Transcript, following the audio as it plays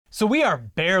So we are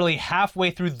barely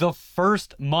halfway through the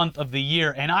first month of the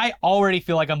year, and I already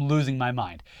feel like I'm losing my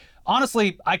mind.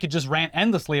 Honestly, I could just rant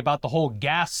endlessly about the whole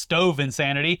gas stove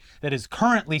insanity that is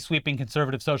currently sweeping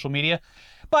conservative social media,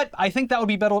 but I think that would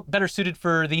be better suited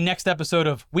for the next episode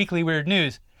of Weekly Weird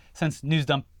News, since News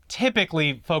Dump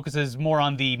typically focuses more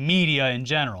on the media in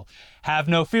general. Have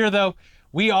no fear though,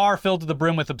 we are filled to the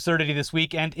brim with absurdity this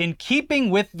week, and in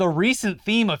keeping with the recent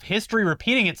theme of history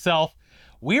repeating itself,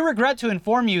 we regret to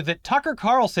inform you that Tucker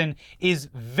Carlson is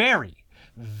very,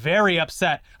 very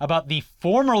upset about the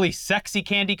formerly sexy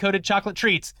candy-coated chocolate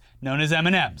treats known as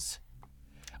M&Ms.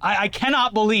 I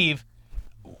cannot believe,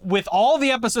 with all the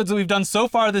episodes that we've done so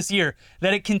far this year,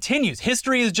 that it continues.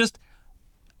 History is just,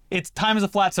 time is a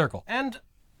flat circle. And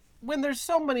when there's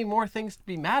so many more things to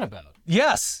be mad about.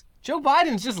 Yes. Joe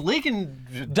Biden's just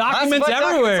leaking documents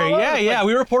everywhere. Yeah.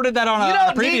 We reported that on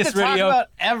a previous video. You don't need to talk about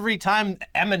every time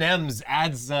M&M's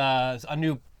adds a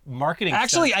new marketing.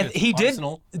 Actually,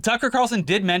 Tucker Carlson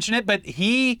did mention it, but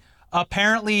he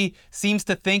apparently seems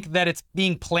to think that it's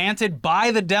being planted by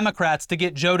the Democrats to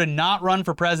get Joe to not run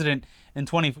for president in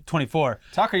 2024.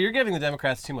 Tucker, you're giving the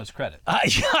Democrats too much credit.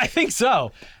 Yeah, I think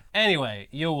so. Anyway,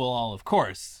 you will all, of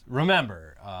course,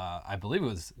 remember, I believe it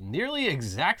was nearly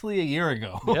exactly a year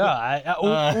ago. Yeah,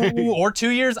 or 2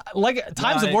 years.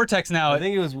 Time's a vortex now. I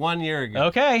think it was 1 year ago.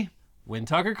 Okay. When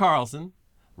Tucker Carlson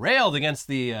railed against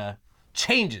the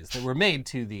changes that were made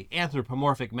to the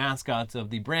anthropomorphic mascots of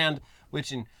the brand,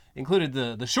 which included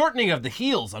the shortening of the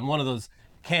heels on one of those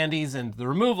candies and the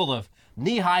removal of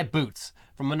knee-high boots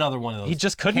from another one of those. He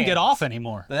just couldn't get off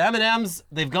anymore. The M&Ms,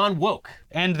 they've gone woke.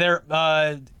 And they're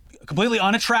completely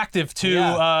unattractive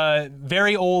to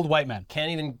very old white men.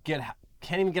 Can't even get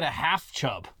a half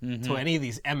chub to any of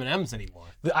these M&Ms anymore.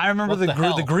 I remember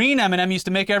the green M&M used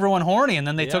to make everyone horny, and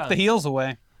then they took the heels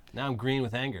away. Now I'm green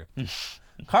with anger.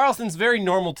 Carlson's very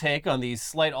normal take on these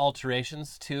slight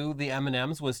alterations to the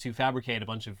M&Ms was to fabricate a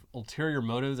bunch of ulterior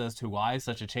motives as to why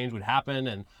such a change would happen,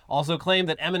 and also claimed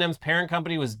that M&M's parent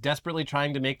company was desperately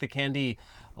trying to make the candy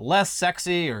less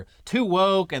sexy or too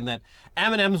woke, and that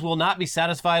M&M's will not be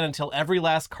satisfied until every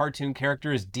last cartoon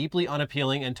character is deeply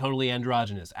unappealing and totally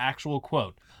androgynous. Actual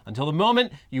quote. Until the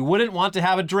moment you wouldn't want to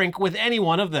have a drink with any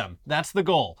one of them. That's the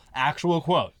goal. Actual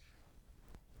quote.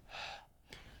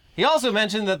 He also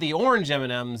mentioned that the orange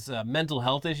M&M's mental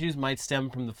health issues might stem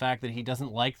from the fact that he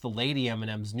doesn't like the lady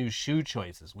M&M's new shoe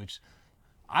choices, which,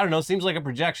 I don't know, seems like a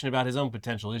projection about his own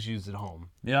potential issues at home.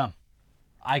 Yeah.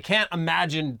 I can't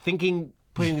imagine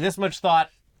putting this much thought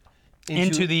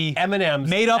into the M&M's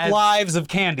made-up lives of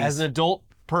candies as an adult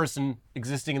person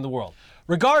existing in the world.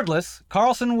 Regardless,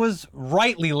 Carlson was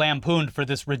rightly lampooned for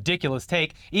this ridiculous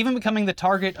take, even becoming the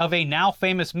target of a now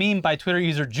famous meme by Twitter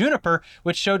user Juniper,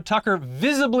 which showed Tucker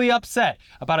visibly upset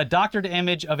about a doctored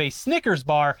image of a Snickers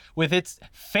bar with its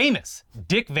famous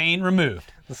dick vein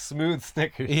removed. The smooth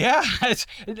Snickers. Yeah.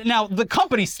 Now, the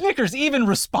company Snickers even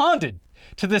responded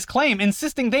to this claim,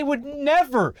 insisting they would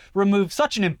never remove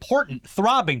such an important,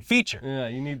 throbbing feature. Yeah,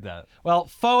 you need that. Well,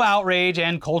 faux outrage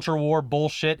and culture war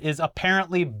bullshit is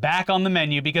apparently back on the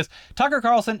menu because Tucker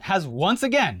Carlson has once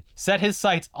again set his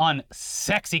sights on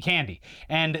sexy candy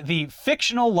and the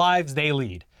fictional lives they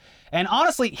lead. And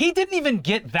honestly, he didn't even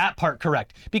get that part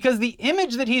correct, because the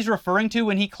image that he's referring to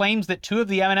when he claims that two of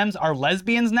the M&Ms are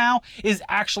lesbians now is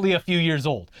actually a few years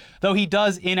old, though he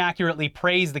does inaccurately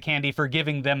praise the candy for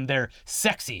giving them their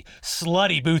sexy,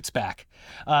 slutty boots back.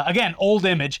 Again, old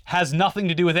image, has nothing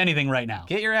to do with anything right now.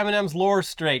 Get your M&M's lore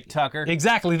straight, Tucker.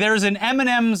 Exactly. There's an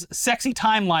M&M's sexy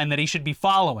timeline that he should be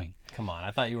following. Come on,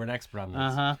 I thought you were an expert on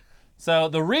this. So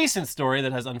the recent story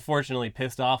that has unfortunately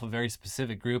pissed off a very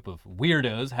specific group of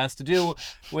weirdos has to do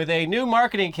with a new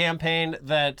marketing campaign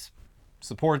that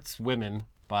supports women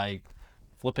by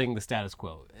flipping the status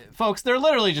quo. Folks, they're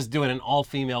literally just doing an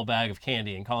all-female bag of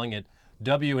candy and calling it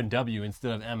W&W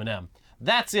instead of M&M.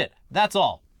 That's it. That's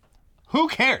all. Who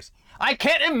cares? I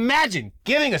can't imagine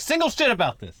giving a single shit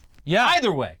about this. Yeah.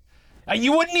 Either way.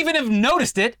 You wouldn't even have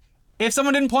noticed it if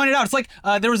someone didn't point it out. It's like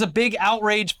there was a big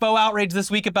faux outrage this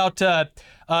week about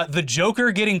the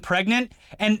Joker getting pregnant,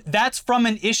 and that's from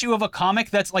an issue of a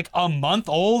comic that's like a month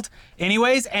old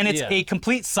anyways, and it's a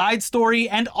complete side story,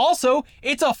 and also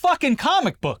it's a fucking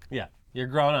comic book. Yeah, you're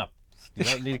grown up. You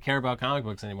don't need to care about comic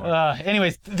books anymore.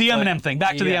 Anyways, the M&M thing.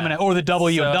 Back to the M&M, or the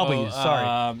W&Ws,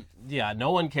 sorry. Yeah,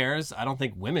 no one cares. I don't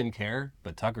think women care,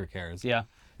 but Tucker cares. Yeah.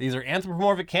 These are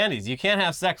anthropomorphic candies. You can't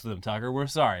have sex with them, Tucker. We're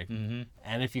sorry.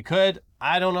 And if you could,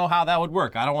 I don't know how that would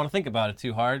work. I don't want to think about it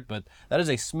too hard, but that is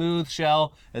a smooth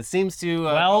shell. It seems to go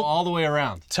all the way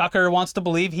around. Tucker wants to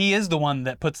believe he is the one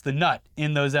that puts the nut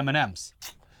in those M&Ms.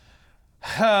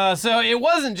 So it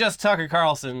wasn't just Tucker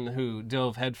Carlson who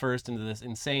dove headfirst into this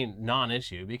insane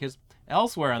non-issue, because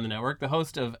elsewhere on the network, the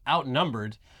host of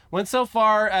Outnumbered went so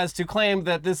far as to claim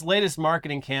that this latest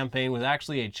marketing campaign was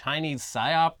actually a Chinese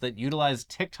psyop that utilized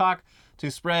TikTok to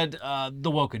spread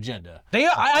the woke agenda.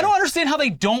 I don't understand how they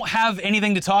don't have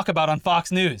anything to talk about on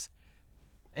Fox News.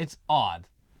 It's odd.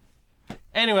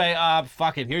 Anyway,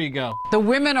 fuck it, here you go. The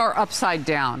women are upside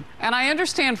down, and I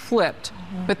understand flipped,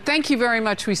 but thank you very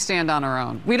much, we stand on our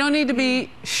own. We don't need to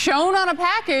be shown on a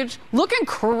package looking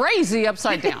crazy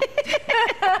upside down.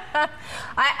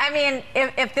 I mean,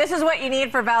 if this is what you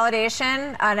need for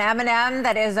validation, an M&M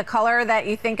that is a color that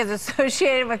you think is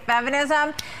associated with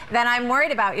feminism, then I'm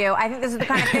worried about you. I think this is the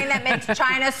kind of thing that makes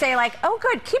China say, like, oh,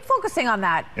 good, keep focusing on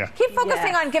that. Yeah. Keep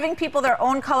focusing on giving people their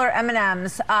own color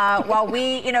M&Ms while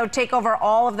we, take over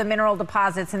all of the mineral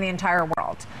deposits in the entire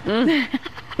world.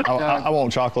 I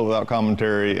want chocolate without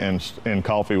commentary and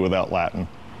coffee without Latin.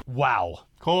 Wow.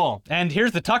 Cool. And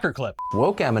here's the Tucker clip.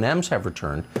 Woke M&Ms have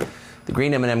returned. The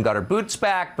green M&M got her boots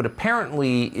back, but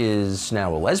apparently is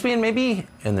now a lesbian, maybe.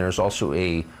 And there's also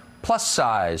a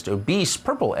plus-sized, obese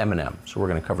purple M&M. So we're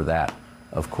going to cover that,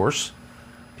 of course,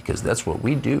 because that's what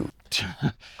we do.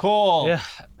 Cool. Yeah.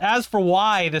 As for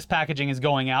why this packaging is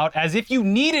going out, as if you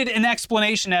needed an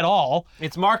explanation at all,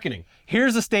 It's marketing.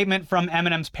 here's a statement from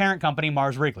M&M's parent company,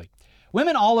 Mars Wrigley.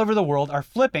 Women all over the world are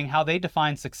flipping how they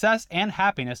define success and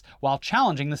happiness while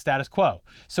challenging the status quo.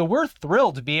 So we're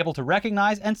thrilled to be able to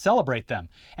recognize and celebrate them.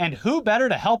 And who better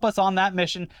to help us on that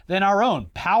mission than our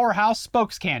own powerhouse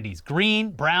spokes candies,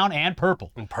 green, brown, and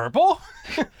purple. And purple?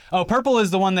 Oh, purple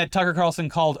is the one that Tucker Carlson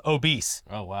called obese.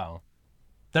 Oh, wow.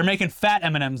 They're making fat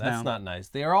M&Ms now. That's not nice.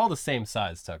 They are all the same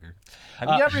size, Tucker. Have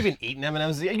you ever even eaten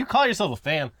M&Ms? You call yourself a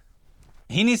fan.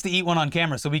 He needs to eat one on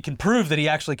camera so we can prove that he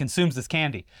actually consumes this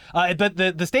candy. But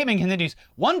the statement continues,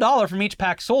 $1 from each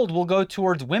pack sold will go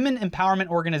towards women empowerment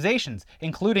organizations,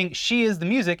 including She Is the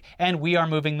Music and We Are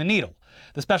Moving the Needle.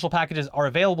 The special packages are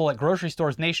available at grocery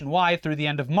stores nationwide through the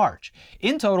end of March.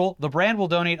 In total, the brand will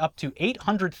donate up to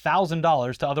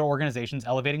 $800,000 to other organizations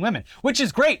elevating women, which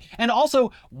is great. And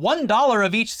also, $1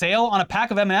 of each sale on a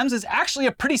pack of M&Ms is actually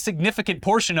a pretty significant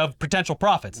portion of potential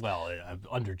profits. Well,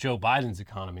 under Joe Biden's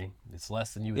economy, it's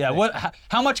less than you would Yeah, think.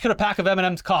 how much could a pack of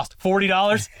M&Ms cost?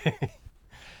 $40?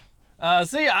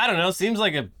 I don't know. Seems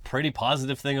like a pretty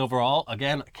positive thing overall.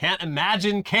 Again, can't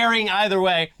imagine caring either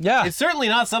way. Yeah. It's certainly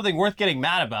not something worth getting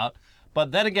mad about.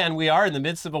 But then again, we are in the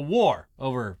midst of a war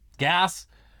over gas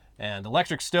and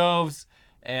electric stoves.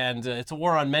 And it's a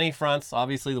war on many fronts.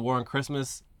 Obviously, the war on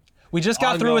Christmas. We just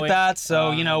got through with Ongoing. that,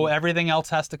 so, everything else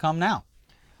has to come now.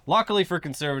 Luckily for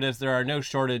conservatives, there are no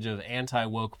shortage of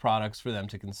anti-woke products for them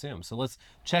to consume. So let's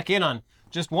check in on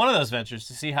just one of those ventures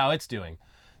to see how it's doing.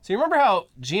 So you remember how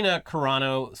Gina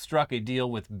Carano struck a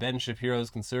deal with Ben Shapiro's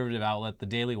conservative outlet, The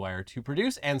Daily Wire, to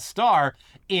produce and star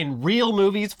in real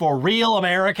movies for real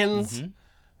Americans? Mm-hmm.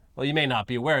 Well, you may not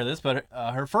be aware of this, but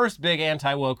her first big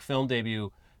anti-woke film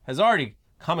debut has already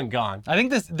come and gone. I think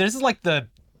this is like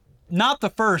not the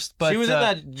first, but... She was in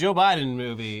that Joe Biden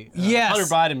movie, yes. Hunter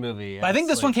Biden movie. I think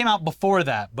this one came out before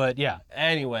that, but yeah.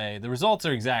 Anyway, the results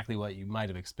are exactly what you might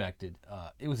have expected.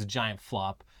 It was a giant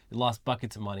flop. It lost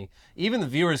buckets of money. Even the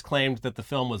viewers claimed that the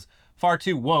film was far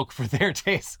too woke for their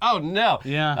taste. Oh, no.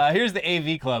 Yeah. Here's the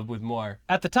AV Club with more.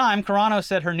 At the time, Carano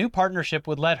said her new partnership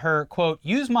would let her, quote,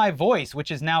 use my voice,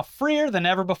 which is now freer than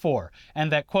ever before,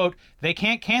 and that, quote, they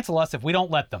can't cancel us if we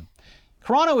don't let them.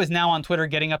 Carano is now on Twitter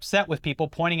getting upset with people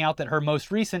pointing out that her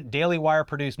most recent Daily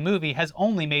Wire-produced movie has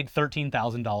only made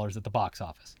 $13,000 at the box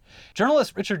office.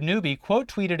 Journalist Richard Newby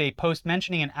quote-tweeted a post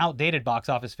mentioning an outdated box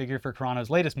office figure for Carano's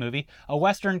latest movie, a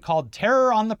Western called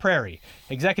Terror on the Prairie,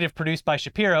 executive produced by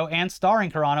Shapiro and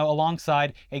starring Carano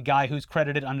alongside a guy who's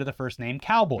credited under the first name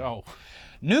Cowboy. Oh.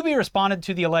 Newby responded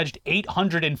to the alleged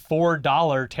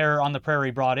 $804 Terror on the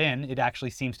Prairie brought in. It actually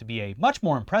seems to be a much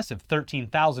more impressive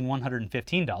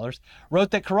 $13,115. Wrote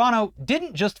that Carano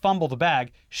didn't just fumble the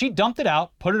bag, she dumped it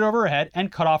out, put it over her head,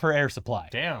 and cut off her air supply.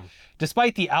 Damn.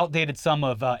 Despite the outdated sum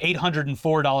of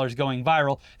 $804 going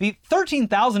viral, the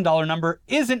 $13,000 number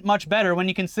isn't much better when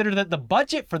you consider that the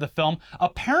budget for the film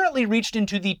apparently reached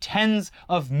into the tens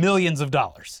of millions of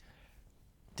dollars.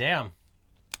 Damn.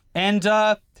 And,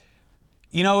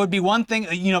 it would be one thing,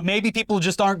 maybe people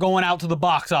just aren't going out to the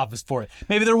box office for it.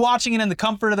 Maybe they're watching it in the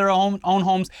comfort of their own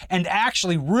homes and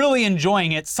actually really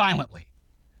enjoying it silently.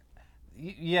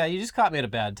 Yeah, you just caught me at a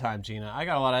bad time, Gina. I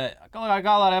got a lot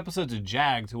of episodes of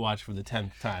Jag to watch for the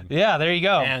 10th time. Yeah, there you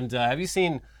go. And have you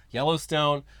seen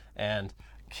Yellowstone and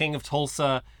King of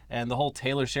Tulsa and the whole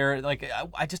Taylor Sheridan? Like,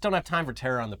 I just don't have time for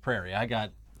Terror on the Prairie. I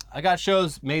got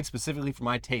shows made specifically for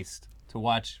my taste to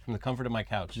watch from the comfort of my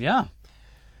couch. Yeah.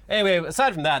 Anyway,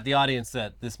 aside from that, the audience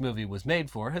that this movie was made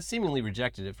for has seemingly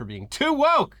rejected it for being too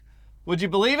woke. Would you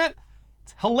believe it?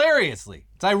 It's hilariously.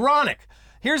 It's ironic.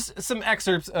 Here's some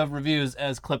excerpts of reviews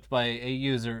as clipped by a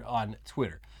user on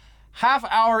Twitter. Half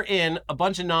hour in, a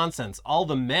bunch of nonsense. All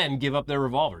the men give up their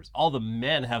revolvers. All the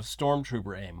men have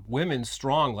stormtrooper aim. Women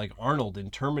strong like Arnold in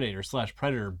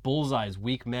Terminator/Predator. Bullseye's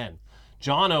weak men.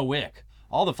 John O. Wick.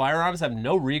 All the firearms have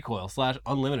no recoil /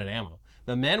 unlimited ammo.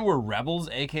 The men were rebels,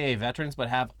 aka veterans, but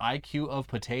have IQ of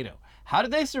potato. How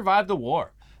did they survive the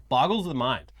war? Boggles the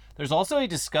mind. There's also a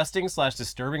disgusting /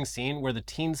 disturbing scene where the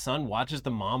teen son watches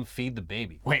the mom feed the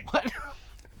baby. Wait, what?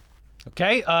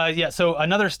 Okay, so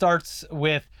another starts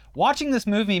with, watching this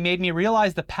movie made me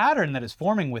realize the pattern that is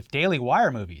forming with Daily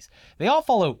Wire movies. They all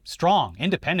follow strong,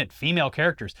 independent female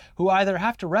characters who either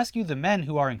have to rescue the men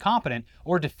who are incompetent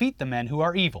or defeat the men who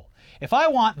are evil. If I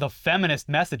want the feminist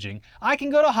messaging, I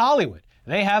can go to Hollywood.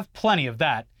 They have plenty of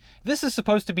that. This is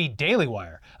supposed to be Daily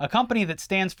Wire, a company that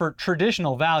stands for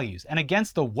traditional values and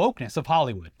against the wokeness of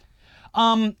Hollywood.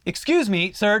 Excuse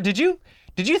me, sir, did you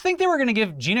think they were going to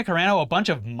give Gina Carano a bunch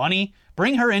of money,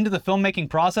 bring her into the filmmaking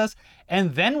process,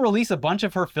 and then release a bunch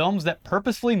of her films that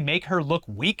purposefully make her look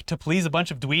weak to please a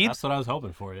bunch of dweebs? That's what I was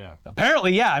hoping for, yeah.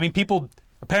 Apparently, yeah. I mean, people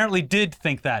apparently did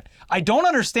think that. I don't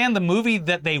understand the movie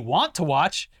that they want to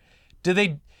watch.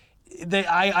 I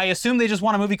assume they just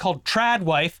want a movie called Trad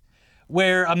Wife,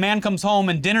 where a man comes home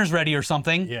and dinner's ready or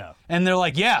something. Yeah. And they're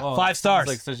like, yeah, Well, 5 stars. Sounds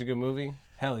like such a good movie.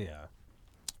 Hell yeah.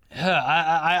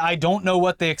 I don't know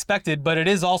what they expected, but it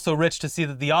is also rich to see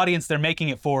that the audience they're making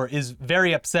it for is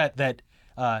very upset that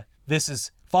this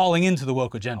is falling into the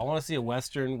woke agenda. I want to see a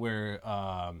Western where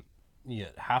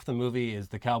half the movie is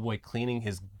the cowboy cleaning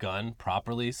his gun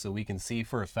properly so we can see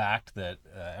for a fact that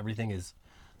everything is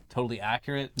totally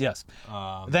accurate. Yes.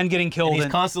 Then getting killed. And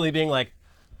he's constantly being like,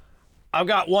 I've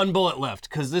got 1 bullet left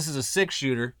because this is a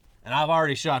 6-shooter and I've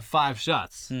already shot 5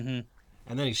 shots. Mm-hmm.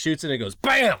 And then he shoots it and it goes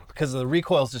BAM! Because the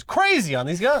recoil's just crazy on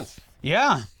these guns.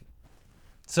 Yeah.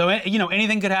 So,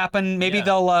 anything could happen. Maybe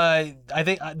they'll, I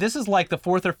think this is like the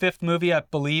 4th or 5th movie, I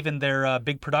believe, in their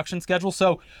big production schedule.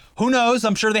 So who knows?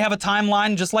 I'm sure they have a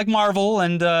timeline just like Marvel,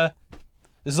 and this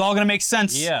is all going to make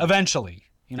sense eventually,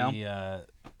 The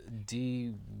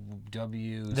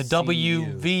DWCU. The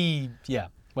WV, yeah.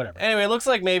 Whatever. Anyway, it looks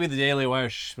like maybe the Daily Wire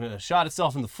shot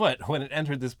itself in the foot when it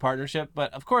entered this partnership,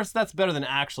 but of course that's better than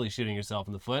actually shooting yourself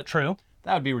in the foot. True.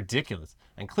 That would be ridiculous,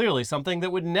 and clearly something that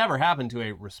would never happen to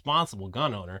a responsible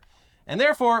gun owner, and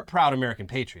therefore proud American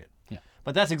patriot. Yeah.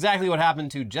 But that's exactly what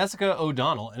happened to Jessica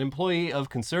O'Donnell, an employee of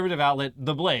conservative outlet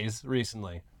The Blaze,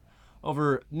 recently.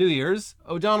 Over New Year's,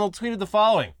 O'Donnell tweeted the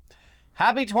following: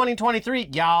 "Happy 2023,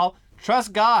 y'all.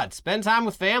 Trust God. Spend time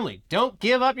with family. Don't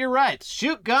give up your rights.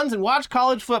 Shoot guns and watch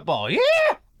college football. Yeah!"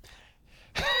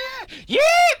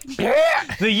 Yeep!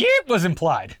 Yeah! The yeep was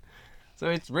implied. So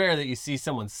it's rare that you see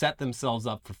someone set themselves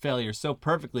up for failure so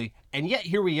perfectly, and yet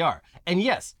here we are. And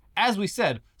yes, as we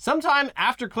said, sometime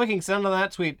after clicking send on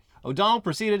that tweet, O'Donnell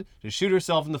proceeded to shoot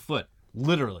herself in the foot.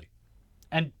 Literally.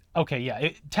 And okay, yeah,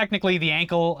 technically the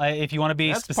ankle, if you want to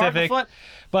be That's part of the specific. foot.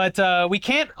 But we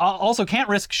can't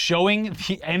risk showing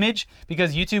the image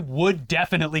because YouTube would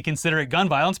definitely consider it gun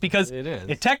violence because It is.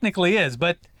 it technically is.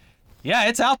 But yeah,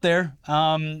 it's out there.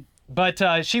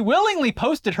 But she willingly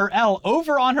posted her L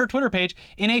over on her Twitter page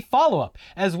in a follow-up,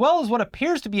 as well as what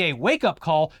appears to be a wake-up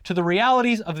call to the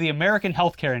realities of the American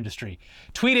healthcare industry,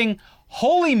 tweeting,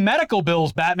 "Holy medical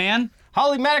bills, Batman."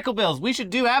 Holy medical bills. We should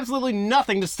do absolutely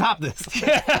nothing to stop this.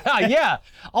 Yeah.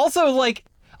 Also, like,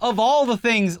 of all the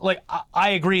things, like, I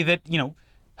agree that,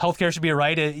 healthcare should be a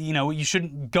right. You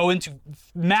shouldn't go into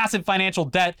massive financial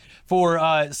debt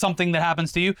for something that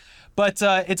happens to you. But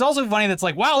it's also funny that's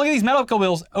like, wow, look at these medical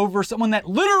bills over someone that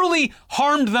literally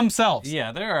harmed themselves.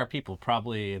 Yeah, there are people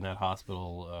probably in that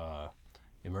hospital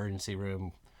emergency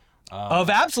room Of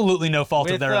absolutely no fault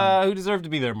of with, their own. who deserve to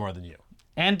be there more than you.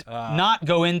 And not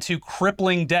go into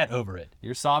crippling debt over it.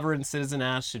 Your sovereign citizen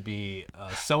ass should be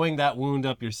sewing that wound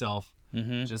up yourself,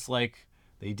 just like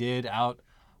they did out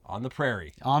on the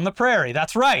prairie. On the prairie,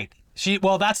 that's right.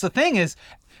 That's the thing is,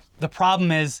 the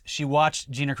problem is she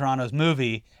watched Gina Carano's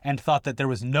movie and thought that there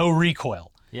was no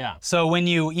recoil. Yeah. So when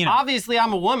you Obviously,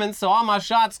 I'm a woman, so all my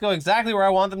shots go exactly where I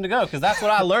want them to go, because that's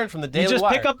what I learned from the Daily you just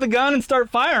Wire. pick up the gun and start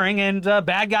firing, and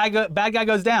bad guy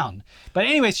goes down. But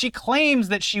anyways, she claims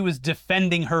that she was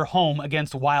defending her home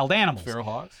against wild animals. Feral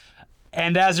hogs.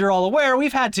 And as you're all aware,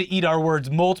 we've had to eat our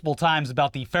words multiple times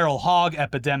about the feral hog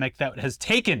epidemic that has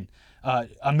taken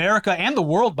America and the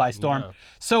world by storm. Yeah.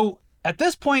 So at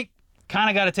this point, kind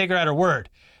of got to take her at her word.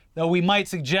 Though we might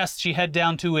suggest she head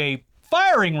down to a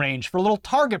firing range for a little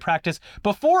target practice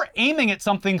before aiming at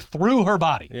something through her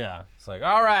body. Yeah. It's like,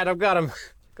 all right, I've got him.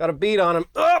 Got a beat on him.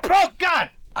 Oh, God!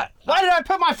 Why did I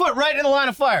put my foot right in the line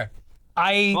of fire?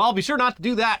 Well, I'll be sure not to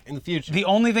do that in the future. The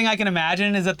only thing I can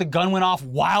imagine is that the gun went off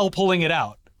while pulling it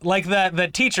out. Like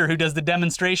that teacher who does the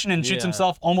demonstration and shoots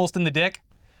himself almost in the dick.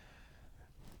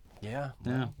 Yeah.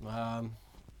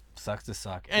 Sucks to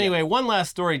suck. Anyway, one last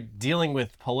story dealing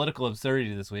with political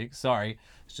absurdity this week. Sorry,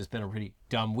 it's just been a pretty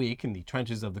dumb week in the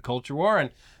trenches of the culture war,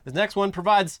 and this next one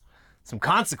provides some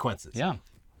consequences. Yeah.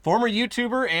 Former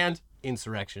YouTuber and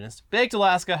insurrectionist Baked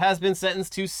Alaska has been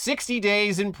sentenced to 60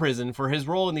 days in prison for his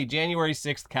role in the January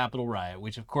 6th Capitol riot,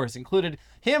 which of course included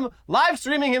him live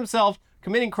streaming himself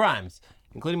committing crimes,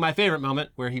 including my favorite moment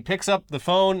where he picks up the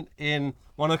phone in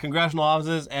one of the congressional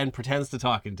offices and pretends to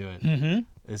talk into it. Mm-hmm.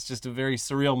 It's just a very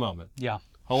surreal moment. Yeah.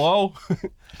 Hello?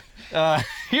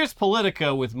 Here's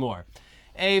Politico with more.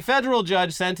 A federal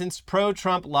judge sentenced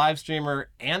pro-Trump live streamer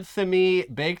Anthony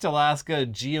Baked Alaska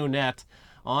Gionet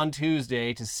on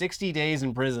Tuesday to 60 days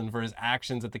in prison for his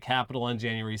actions at the Capitol on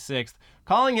January 6th,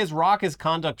 calling his raucous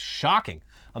conduct shocking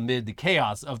amid the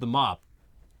chaos of the mob.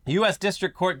 U.S.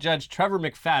 District Court Judge Trevor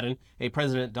McFadden, a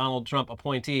President Donald Trump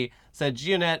appointee, said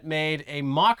Gionet made a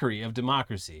mockery of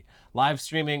democracy, live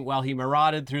streaming while he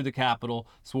marauded through the Capitol,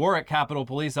 swore at Capitol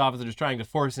police officers trying to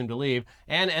force him to leave,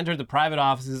 and entered the private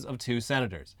offices of 2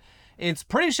 senators. "It's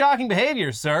pretty shocking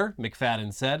behavior, sir,"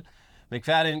 McFadden said.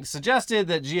 McFadden suggested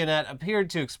that Gionet appeared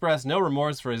to express no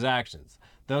remorse for his actions.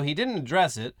 Though he didn't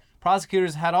address it,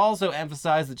 prosecutors had also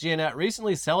emphasized that Gionet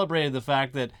recently celebrated the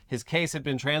fact that his case had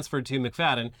been transferred to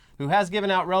McFadden, who has given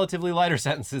out relatively lighter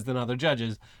sentences than other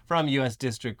judges, from U.S.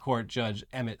 District Court Judge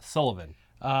Emmett Sullivan.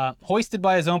 Hoisted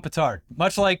by his own petard.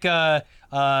 Much like, oh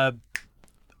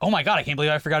my God, I can't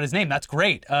believe I forgot his name. That's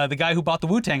great. The guy who bought the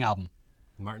Wu-Tang album.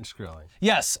 Martin Shkreli.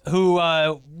 Yes, who,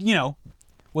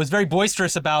 was very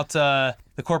boisterous about the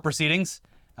court proceedings,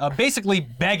 basically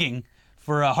begging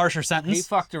for a harsher sentence. He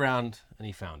fucked around and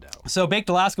he found out. So Baked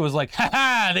Alaska was like,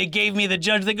 ha, they gave me the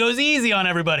judge that goes easy on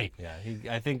everybody. Yeah,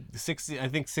 I think 60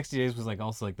 days was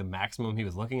also the maximum he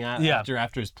was looking at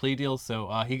after his plea deal. So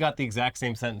he got the exact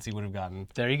same sentence he would have gotten.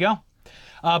 There you go.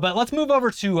 But let's move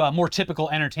over to more typical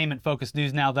entertainment-focused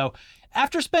news now, though.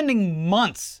 After spending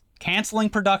months canceling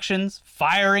productions,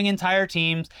 firing entire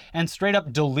teams, and straight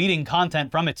up deleting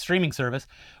content from its streaming service,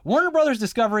 Warner Brothers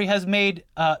Discovery has made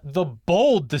the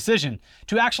bold decision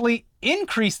to actually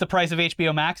increase the price of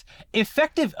HBO Max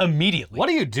effective immediately. What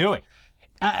are you doing?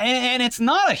 And it's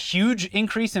not a huge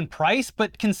increase in price,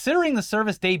 but considering the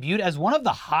service debuted as one of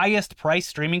the highest priced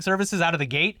streaming services out of the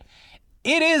gate,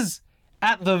 it is,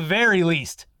 at the very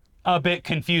least, a bit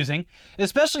confusing,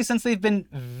 especially since they've been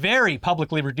very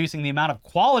publicly reducing the amount of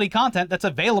quality content that's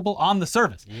available on the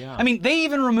service. Yeah. I mean, they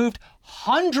even removed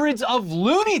hundreds of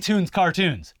Looney Tunes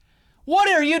cartoons. What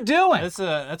are you doing?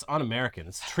 That's un-American.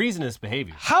 It's treasonous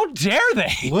behavior. How dare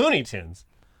they? Looney Tunes.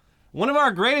 One of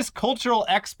our greatest cultural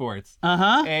exports.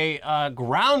 A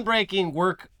groundbreaking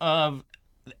work of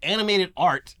animated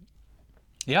art.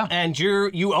 Yeah. And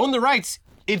you own the rights.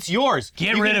 It's yours.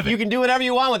 Get rid of it. You can do whatever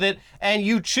you want with it, and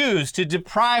you choose to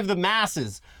deprive the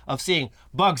masses of seeing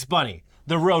Bugs Bunny,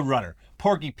 the Roadrunner,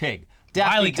 Porky Pig,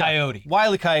 Wile E.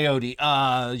 Coyote,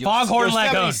 Foghorn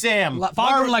Yosemite Sam,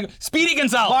 Foghorn Leghorn, Speedy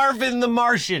Gonzales, Marvin the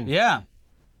Martian, yeah,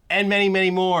 and many, many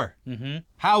more. Mm-hmm.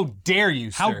 How dare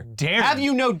you, sir? How dare Have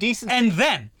you no decency? And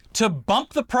then, to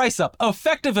bump the price up,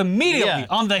 effective immediately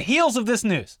on the heels of this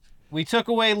news. We took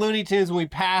away Looney Tunes and we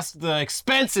passed the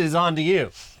expenses on to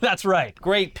you. That's right.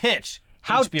 Great pitch.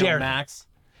 How HBO dare Max.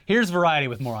 Here's Variety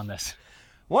with more on this.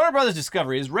 Warner Brothers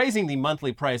Discovery is raising the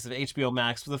monthly price of HBO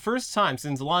Max for the first time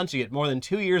since launching it more than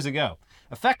 2 years ago.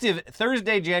 Effective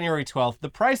Thursday, January 12th, the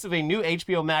price of a new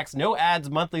HBO Max no ads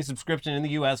monthly subscription in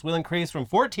the U.S. will increase from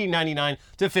 $14.99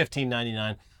 to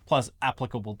 $15.99 plus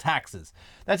applicable taxes.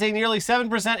 That's a nearly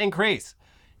 7% increase.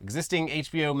 Existing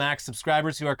HBO Max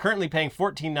subscribers who are currently paying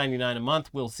 $14.99 a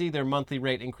month will see their monthly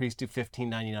rate increase to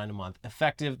 $15.99 a month,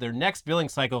 effective their next billing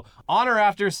cycle on or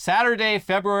after Saturday,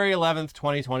 February 11th,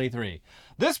 2023.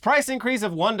 This price increase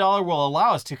of $1 will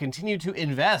allow us to continue to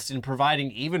invest in providing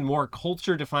even more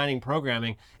culture-defining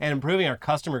programming and improving our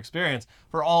customer experience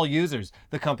for all users,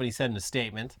 the company said in a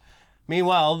statement.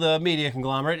 Meanwhile, the media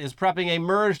conglomerate is prepping a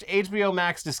merged HBO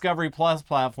Max Discovery Plus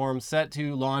platform set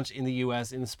to launch in the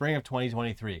U.S. in the spring of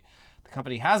 2023. The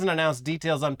company hasn't announced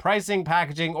details on pricing,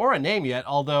 packaging, or a name yet,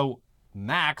 although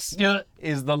Max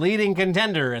is the leading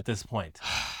contender at this point.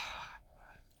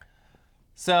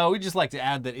 So we'd just like to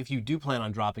add that if you do plan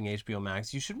on dropping HBO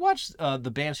Max, you should watch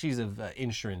The Banshees of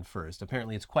Inisherin first.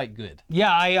 Apparently it's quite good.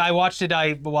 Yeah, I watched it.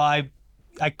 I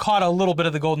caught a little bit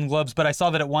of the Golden Globes, but I saw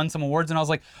that it won some awards, and I was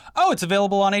like, oh, it's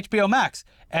available on HBO Max.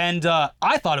 And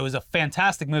I thought it was a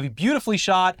fantastic movie, beautifully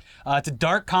shot. It's a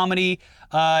dark comedy.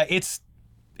 It's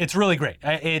really great.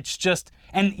 It's just,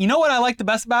 and you know what I like the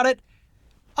best about it?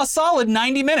 A solid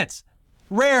 90 minutes.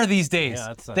 Rare these days. Yeah,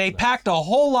 that's they nice. packed a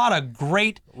whole lot of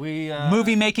great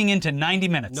movie making into 90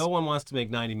 minutes. No one wants to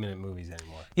make 90-minute movies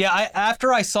anymore. Yeah,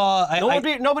 after I saw...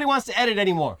 Nobody wants to edit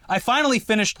anymore. I finally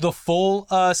finished the full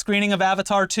screening of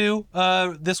Avatar 2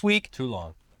 this week. Too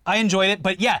long. I enjoyed it,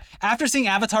 but yeah, after seeing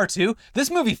Avatar 2,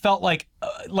 this movie felt like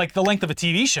the length of a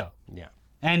TV show. Yeah.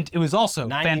 And it was also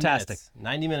 90 fantastic. Minutes.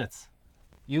 90 minutes.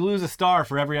 You lose a star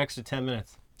for every extra 10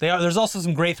 minutes. There's also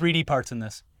some great 3D parts in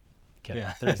this. Kidding.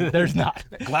 Yeah. There's not.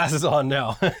 Glasses on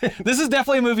now. This is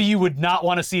definitely a movie you would not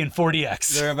want to see in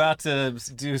 4DX. They're about to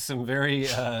do some very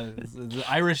the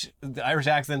Irish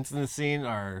accents in the scene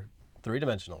are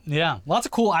three-dimensional. Yeah, lots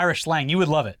of cool Irish slang. You would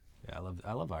love it. Yeah,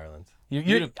 I love Ireland.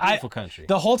 Beautiful country.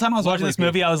 The whole time I was watching Lovely this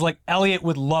movie, I was like, Elliot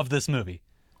would love this movie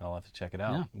I'll have to check it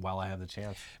out while I have the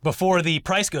chance. before the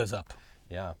price goes up.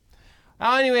 Yeah.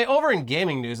 Anyway, over in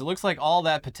gaming news, it looks like all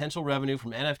that potential revenue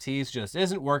from NFTs just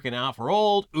isn't working out for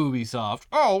old Ubisoft.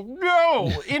 Oh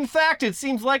no! In fact, it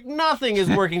seems like nothing is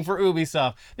working for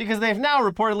Ubisoft because they've now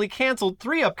reportedly canceled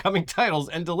 3 upcoming titles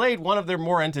and delayed one of their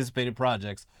more anticipated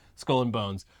projects, Skull and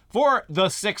Bones, for the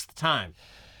 6th time.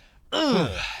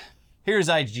 Ugh. Here's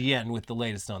IGN with the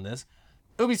latest on this.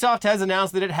 Ubisoft has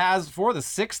announced that it has, for the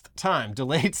 6th time,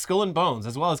 delayed Skull and Bones,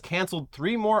 as well as canceled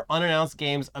 3 more unannounced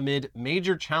games amid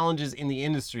major challenges in the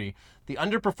industry, the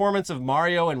underperformance of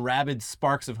Mario and Rabbids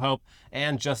Sparks of Hope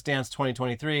and Just Dance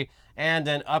 2023, and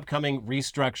an upcoming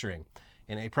restructuring.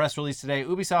 In a press release today,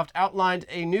 Ubisoft outlined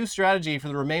a new strategy for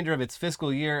the remainder of its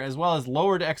fiscal year, as well as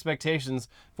lowered expectations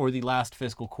for the last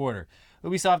fiscal quarter.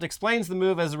 Ubisoft explains the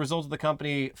move as a result of the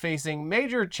company facing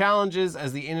major challenges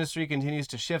as the industry continues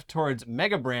to shift towards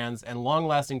mega brands and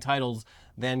long-lasting titles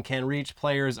that can reach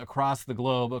players across the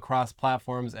globe, across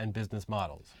platforms and business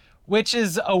models. Which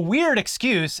is a weird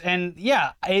excuse, and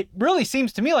yeah, it really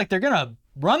seems to me like they're gonna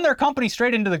run their company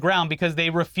straight into the ground because they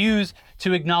refuse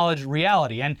to acknowledge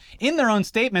reality, and in their own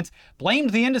statements, blamed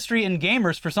the industry and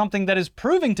gamers for something that is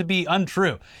proving to be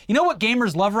untrue. You know what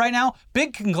gamers love right now?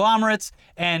 Big conglomerates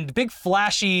and big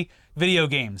flashy video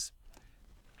games.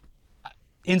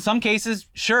 In some cases,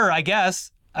 sure, I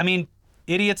guess. I mean,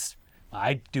 idiots...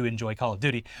 I do enjoy Call of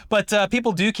Duty, but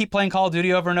people do keep playing Call of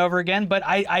Duty over and over again, but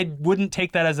I wouldn't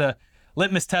take that as a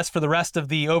litmus test for the rest of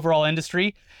the overall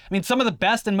industry. I mean, some of the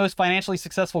best and most financially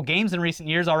successful games in recent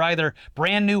years are either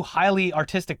brand new, highly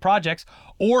artistic projects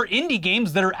or indie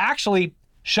games that are actually,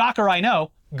 shocker I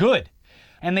know, good.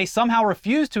 And they somehow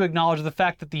refuse to acknowledge the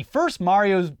fact that the first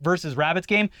Mario vs. Rabbids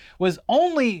game was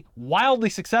only wildly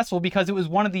successful because it was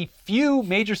one of the few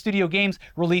major studio games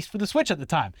released for the Switch at the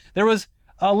time. There was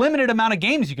a limited amount of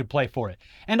games you could play for it.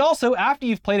 And also, after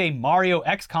you've played a Mario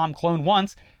XCOM clone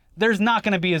once, there's not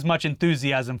going to be as much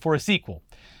enthusiasm for a sequel.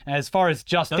 As far as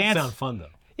Just Dance... Doesn't sound fun,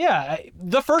 though. Yeah,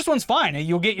 the first one's fine.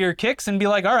 You'll get your kicks and be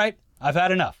like, all right, I've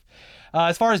had enough.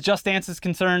 As far as Just Dance is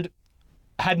concerned,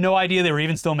 had no idea they were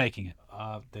even still making it.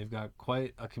 They've got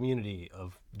quite a community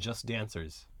of Just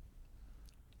Dancers.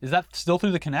 Is that still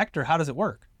through the Kinect, or how does it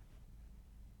work?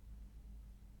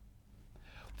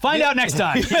 Find out next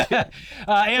time.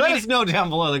 Let us know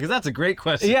down below, because that's a great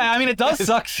question. Yeah, I mean, it does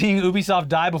suck seeing Ubisoft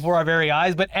die before our very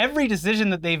eyes, but every decision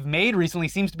that they've made recently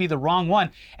seems to be the wrong one.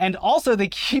 And also, they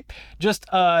keep just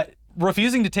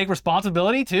refusing to take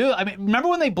responsibility, too. I mean, remember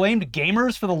when they blamed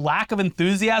gamers for the lack of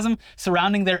enthusiasm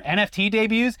surrounding their NFT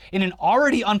debuts in an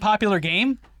already unpopular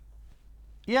game?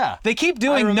 Yeah. They keep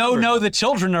doing no, the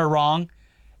children are wrong.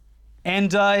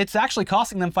 And it's actually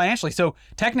costing them financially. So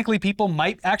technically, people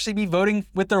might actually be voting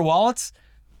with their wallets,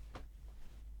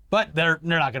 but they're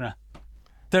not gonna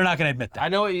admit that. I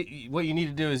know what you need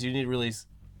to do is you need to release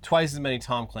twice as many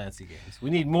Tom Clancy games. We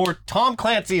need more. Tom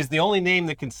Clancy is the only name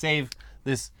that can save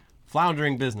this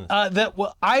floundering business.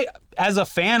 I, as a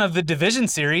fan of the Division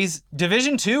series,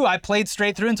 Division 2, I played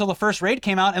straight through until the first raid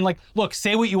came out. And like, look,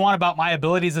 say what you want about my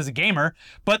abilities as a gamer,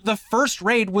 but the first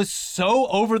raid was so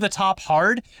over the top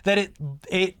hard that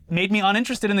it made me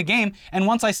uninterested in the game. And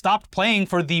once I stopped playing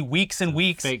for the weeks and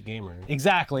weeks, fake gamer.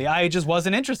 Exactly, I just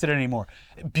wasn't interested anymore.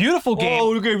 Beautiful game.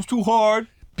 Oh, the game's too hard.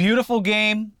 Beautiful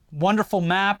game. Wonderful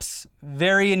maps.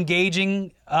 Very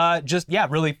engaging.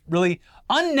 Really, really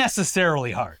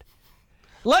unnecessarily hard.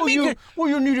 You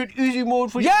need an easy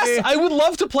mode for your Yes, game. I would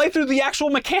love to play through the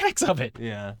actual mechanics of it.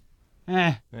 Yeah.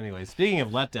 Eh. Anyway, speaking of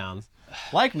letdowns,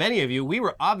 like many of you, we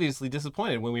were obviously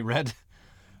disappointed when we read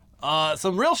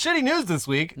Some real shitty news this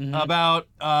week about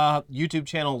YouTube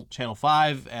Channel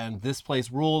 5 and This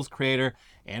Place Rules creator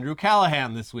Andrew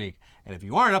Callahan this week. And if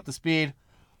you aren't up to speed,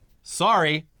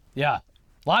 sorry. Yeah.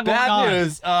 A lot going on.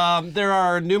 Bad news. There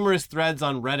are numerous threads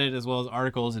on Reddit as well as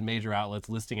articles in major outlets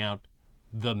listing out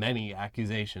the many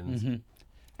accusations,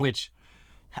 which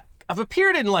have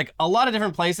appeared in like a lot of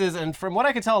different places. And from what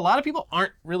I can tell, a lot of people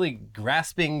aren't really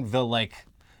grasping the like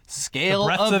scale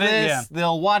breadth of of it, this. yeah.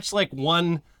 They'll watch like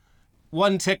one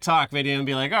TikTok video and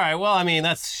be like, all right, well, I mean,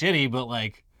 that's shitty, but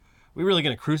like, we really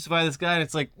gonna crucify this guy? And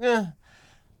it's like,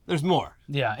 there's more.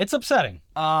 Yeah, it's upsetting.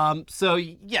 So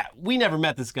yeah, we never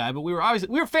met this guy, but we were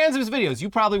fans of his videos. You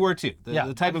probably were too.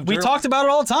 The type of we talked about it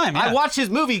all the time. Yeah. I watched his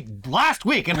movie last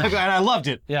week and I loved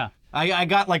it. Yeah. I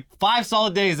got like 5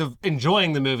 solid days of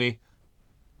enjoying the movie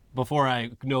before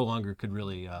I no longer could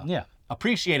really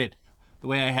appreciate it the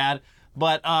way I had.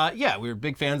 But yeah, we were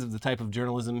big fans of the type of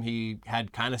journalism he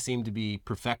had kind of seemed to be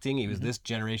perfecting. He was this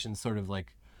generation's sort of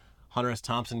like Hunter S.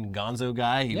 Thompson gonzo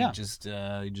guy. He would just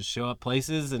show up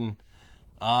places and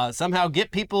somehow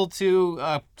get people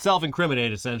to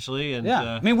self-incriminate, essentially. And,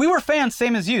 I mean, we were fans,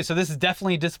 same as you, so this is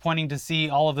definitely disappointing to see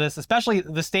all of this, especially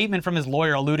the statement from his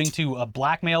lawyer alluding to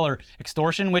blackmail or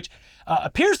extortion, which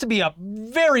appears to be a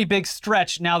very big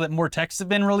stretch now that more texts have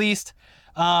been released.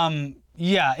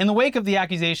 Yeah, in the wake of the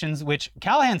accusations, which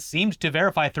Callahan seemed to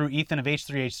verify through Ethan of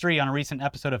H3H3 on a recent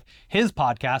episode of his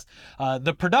podcast,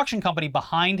 the production company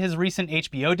behind his recent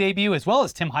HBO debut, as well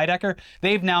as Tim Heidecker,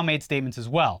 they've now made statements as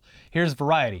well. Here's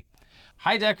Variety.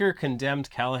 Heidecker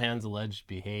condemned Callahan's alleged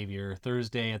behavior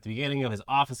Thursday at the beginning of his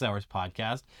Office Hours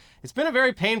podcast. It's been a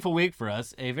very painful week for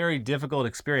us, a very difficult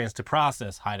experience to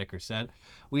process, Heidecker said.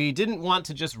 We didn't want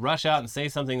to just rush out and say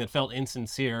something that felt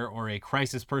insincere or a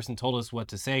crisis person told us what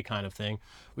to say kind of thing.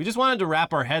 We just wanted to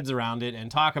wrap our heads around it and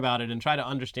talk about it and try to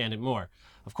understand it more.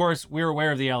 Of course, we're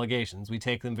aware of the allegations. We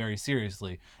take them very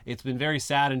seriously. It's been very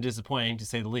sad and disappointing, to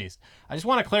say the least. I just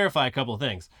want to clarify a couple of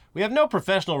things. We have no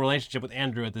professional relationship with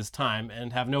Andrew at this time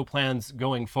and have no plans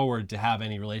going forward to have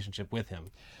any relationship with him.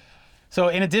 So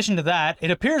in addition to that, it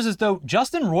appears as though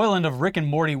Justin Roiland of Rick and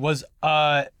Morty was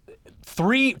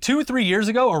 3 years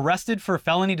ago arrested for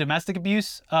felony domestic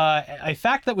abuse, a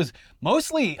fact that was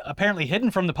mostly apparently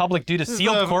hidden from the public due to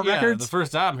sealed court records. The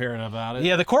first I'm hearing about it.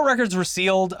 Yeah, the court records were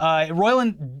sealed.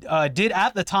 Roiland did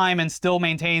at the time and still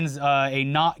maintains a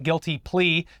not guilty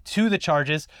plea to the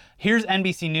charges. Here's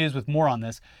NBC News with more on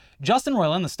this. Justin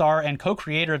Roiland, the star and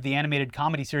co-creator of the animated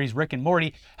comedy series Rick and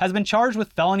Morty, has been charged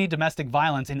with felony domestic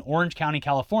violence in Orange County,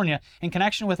 California, in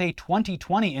connection with a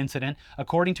 2020 incident,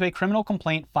 according to a criminal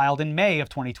complaint filed in May of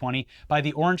 2020 by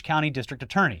the Orange County District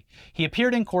Attorney. He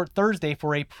appeared in court Thursday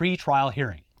for a pre-trial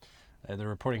hearing. The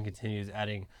reporting continues,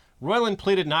 adding, Roiland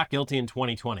pleaded not guilty in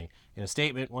 2020. In a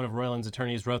statement, one of Roiland's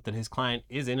attorneys wrote that his client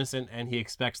is innocent and he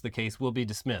expects the case will be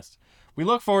dismissed. We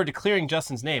look forward to clearing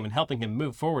Justin's name and helping him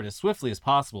move forward as swiftly as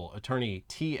possible, attorney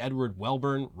T. Edward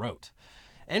Welburn wrote.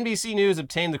 NBC News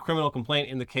obtained the criminal complaint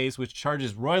in the case, which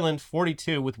charges Roiland,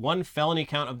 42, with 1 felony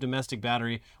count of domestic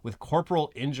battery with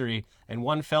corporal injury and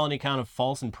 1 felony count of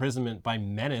false imprisonment by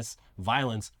menace,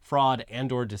 violence, fraud,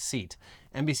 and/or deceit.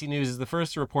 NBC News is the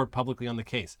first to report publicly on the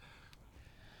case.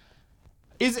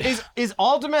 Is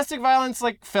all domestic violence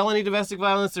like felony domestic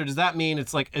violence, or does that mean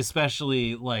it's like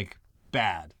especially like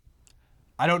bad?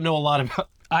 I don't know a lot about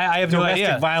I have no idea.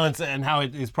 Domestic violence and how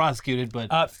it is prosecuted,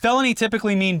 but felony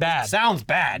typically mean bad. Sounds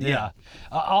bad. Yeah.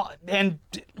 And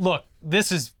look,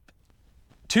 this is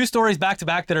 2 stories back to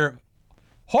back that are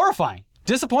horrifying,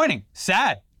 disappointing,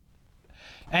 sad.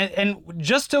 And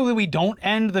just so that we don't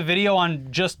end the video on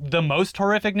just the most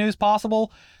horrific news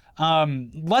possible,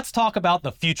 let's talk about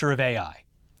the future of AI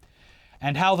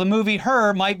and how the movie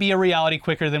Her might be a reality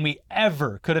quicker than we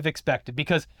ever could have expected.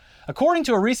 Because according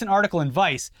to a recent article in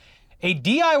Vice, a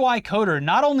DIY coder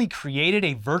not only created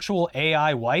a virtual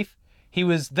AI wife, he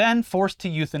was then forced to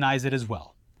euthanize it as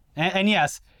well. And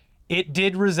yes, it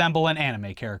did resemble an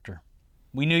anime character.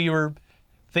 We knew you were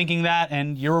thinking that,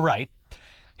 and you were right.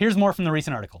 Here's more from the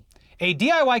recent article. A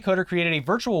DIY coder created a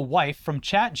virtual wife from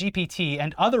ChatGPT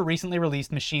and other recently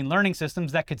released machine learning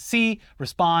systems that could see,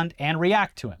 respond, and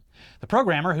react to him. The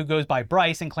programmer, who goes by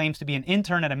Bryce and claims to be an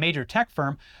intern at a major tech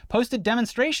firm, posted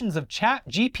demonstrations of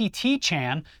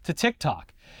ChatGPT-chan to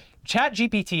TikTok.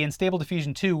 ChatGPT and Stable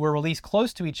Diffusion 2 were released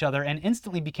close to each other and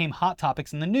instantly became hot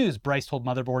topics in the news, Bryce told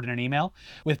Motherboard in an email.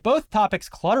 With both topics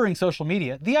cluttering social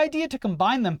media, the idea to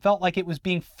combine them felt like it was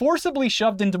being forcibly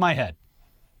shoved into my head.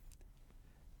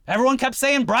 Everyone kept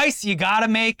saying, Bryce, you gotta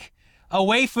make a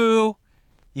waifu.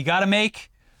 You gotta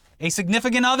make a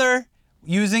significant other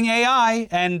using AI.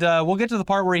 And we'll get to the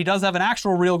part where he does have an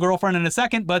actual real girlfriend in a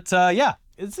second. But yeah.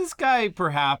 Is this guy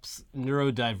perhaps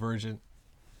neurodivergent?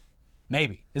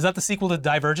 Maybe. Is that the sequel to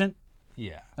Divergent?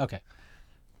 Yeah. Okay.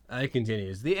 It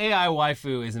continues. The AI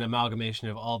waifu is an amalgamation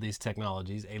of all these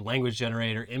technologies, a language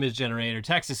generator, image generator,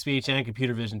 text-to-speech, and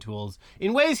computer vision tools,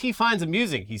 in ways he finds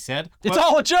amusing, he said. It's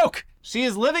all a joke! She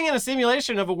is living in a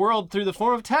simulation of a world through the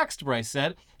form of text, Bryce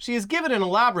said. She has given an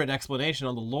elaborate explanation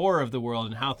on the lore of the world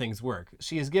and how things work.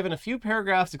 She has given a few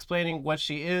paragraphs explaining what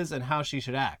she is and how she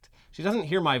should act. She doesn't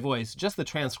hear my voice, just the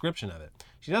transcription of it.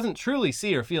 She doesn't truly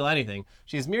see or feel anything.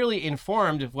 She is merely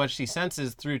informed of what she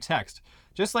senses through text.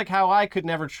 Just like how I could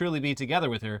never truly be together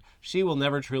with her, she will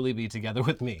never truly be together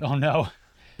with me. Oh no.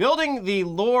 Building the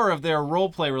lore of their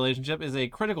role-play relationship is a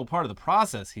critical part of the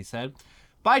process, he said.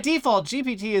 By default,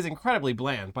 GPT is incredibly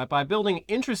bland, but by building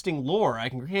interesting lore, I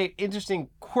can create interesting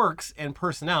quirks and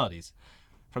personalities.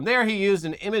 From there, he used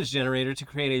an image generator to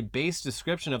create a base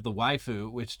description of the waifu,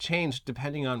 which changed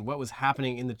depending on what was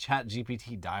happening in the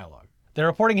ChatGPT dialogue. The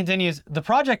reporting continues, the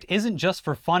project isn't just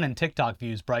for fun and TikTok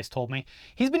views, Bryce told me.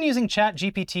 He's been using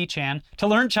ChatGPT-Chan to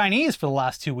learn Chinese for the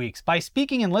last 2 weeks by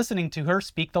speaking and listening to her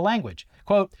speak the language.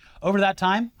 Quote, over that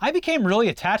time, I became really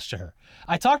attached to her.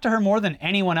 I talked to her more than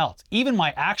anyone else, even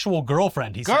my actual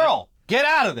girlfriend, he said. Girl, get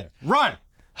out of there. Run.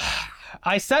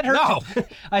 I set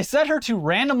her to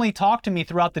randomly talk to me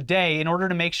throughout the day in order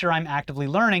to make sure I'm actively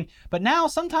learning, but now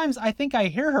sometimes I think I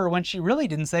hear her when she really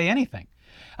didn't say anything.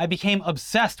 I became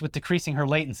obsessed with decreasing her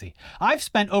latency. I've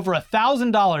spent over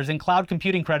 $1,000 in cloud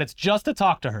computing credits just to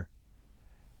talk to her.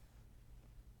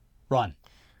 Run.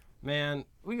 Man,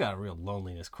 we got a real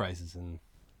loneliness crisis in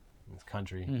this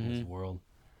country, in this world.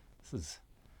 This is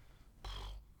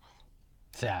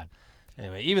sad.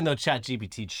 Anyway, even though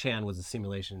ChatGPT-Chan was a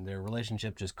simulation, their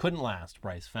relationship just couldn't last,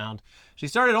 Bryce found. She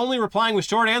started only replying with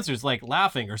short answers like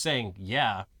laughing or saying,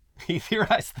 yeah. He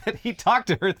theorized that he talked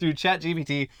to her through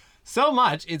ChatGPT so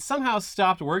much it somehow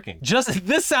stopped working.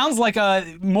 This sounds like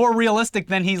a more realistic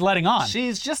than he's letting on.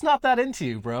 She's just not that into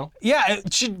you, bro. Yeah,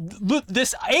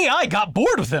 this AI got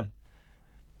bored with him.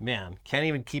 Man, can't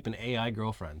even keep an AI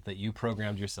girlfriend that you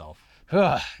programmed yourself.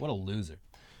 Ugh. What a loser.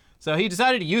 So he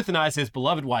decided to euthanize his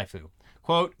beloved waifu.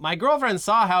 Quote, my girlfriend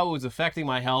saw how it was affecting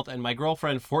my health and my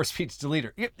girlfriend forced me to delete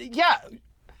her. Yeah.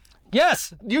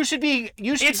 Yes. It's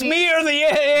me or the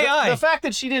AI. The fact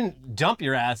that she didn't dump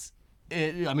your ass,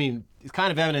 it's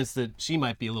kind of evidence that she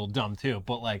might be a little dumb too,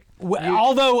 but like,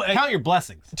 although count your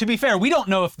blessings. To be fair, we don't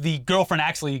know if the girlfriund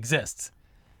actually exists.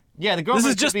 Yeah, the girlfriend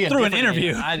This is just could be a through an different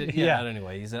interview. AI.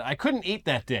 Anyway, he said, I couldn't eat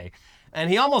that day. And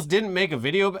he almost didn't make a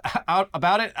video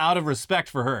about it out of respect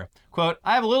for her. Quote,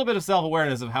 I have a little bit of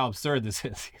self-awareness of how absurd this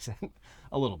is, he said.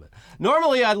 A little bit.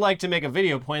 Normally, I'd like to make a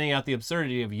video pointing out the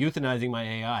absurdity of euthanizing my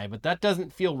AI, but that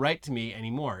doesn't feel right to me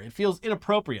anymore. It feels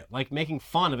inappropriate, like making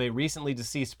fun of a recently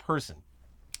deceased person.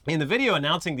 In the video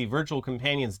announcing the virtual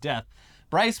companion's death,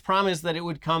 Bryce promised that it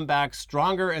would come back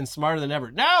stronger and smarter than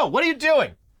ever. No! What are you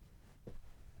doing?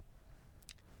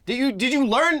 Did you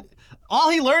learn? All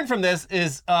he learned from this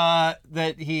is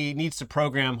that he needs to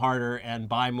program harder and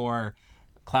buy more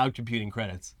cloud computing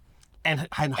credits. And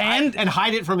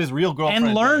hide it from his real girlfriend.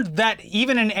 And learned that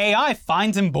even an AI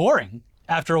finds him boring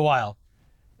after a while.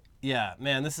 Yeah,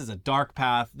 man, this is a dark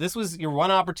path. This was your one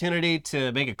opportunity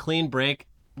to make a clean break.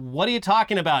 What are you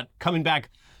talking about? Coming back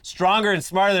stronger and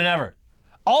smarter than ever.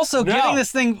 Also, giving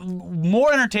this thing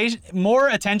more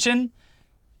attention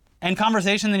and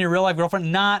conversation than your real life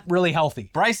girlfriend, not really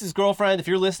healthy. Bryce's girlfriend, if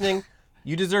you're listening,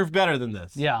 you deserve better than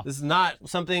this. Yeah. This is not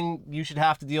something you should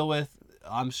have to deal with.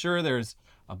 I'm sure there's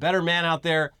a better man out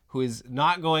there who is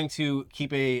not going to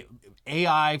keep a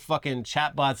AI fucking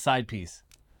chatbot side piece.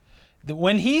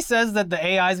 When he says that the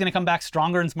AI is going to come back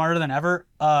stronger and smarter than ever,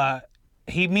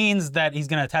 he means that he's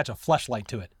going to attach a fleshlight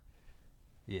to it.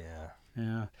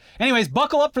 Yeah. Anyways,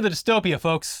 buckle up for the dystopia,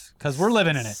 folks, because we're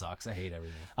living in it. Sucks. I hate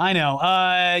everything. I know.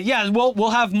 We'll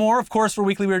have more, of course, for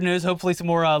Weekly Weird News. Hopefully some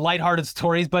more lighthearted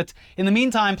stories. But in the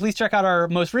meantime, please check out our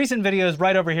most recent videos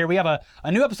right over here. We have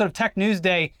a new episode of Tech News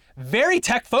Day, very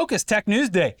tech-focused Tech News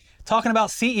Day, talking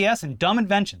about CES and dumb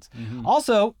inventions.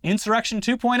 Also, Insurrection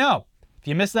 2.0. If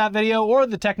you missed that video or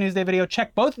the Tech News Day video,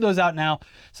 check both of those out now.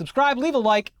 Subscribe, leave a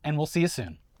like, and we'll see you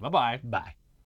soon. Bye-bye. Bye.